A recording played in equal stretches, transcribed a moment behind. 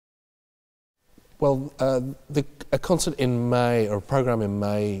Well, a concert in May, or a programme in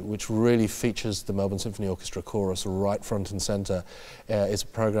May, which really features the Melbourne Symphony Orchestra chorus right front and centre, is a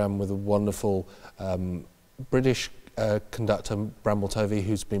programme with a wonderful British conductor, Bramble Tovey,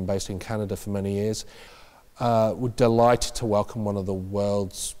 who's been based in Canada for many years. We're delighted to welcome one of the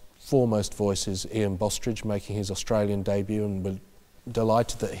world's foremost voices, Ian Bostridge, making his Australian debut, and we're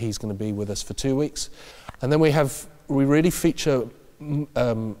delighted that he's going to be with us for 2 weeks. And then we really feature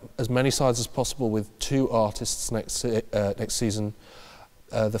as many sides as possible with 2 artists next season.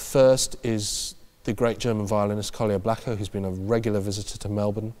 The first is the great German violinist Kolja Blacher, who's been a regular visitor to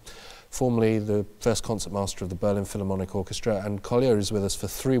Melbourne, formerly the first concertmaster of the Berlin Philharmonic Orchestra, and Kolja is with us for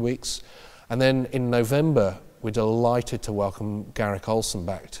 3 weeks. And then in November, we're delighted to welcome Garrick Olsen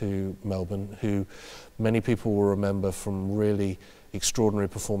back to Melbourne, who many people will remember from really extraordinary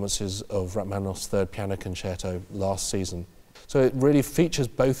performances of Rachmaninoff's Third Piano Concerto last season. So it really features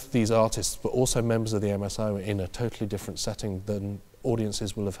both these artists, but also members of the MSO in a totally different setting than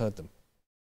audiences will have heard them.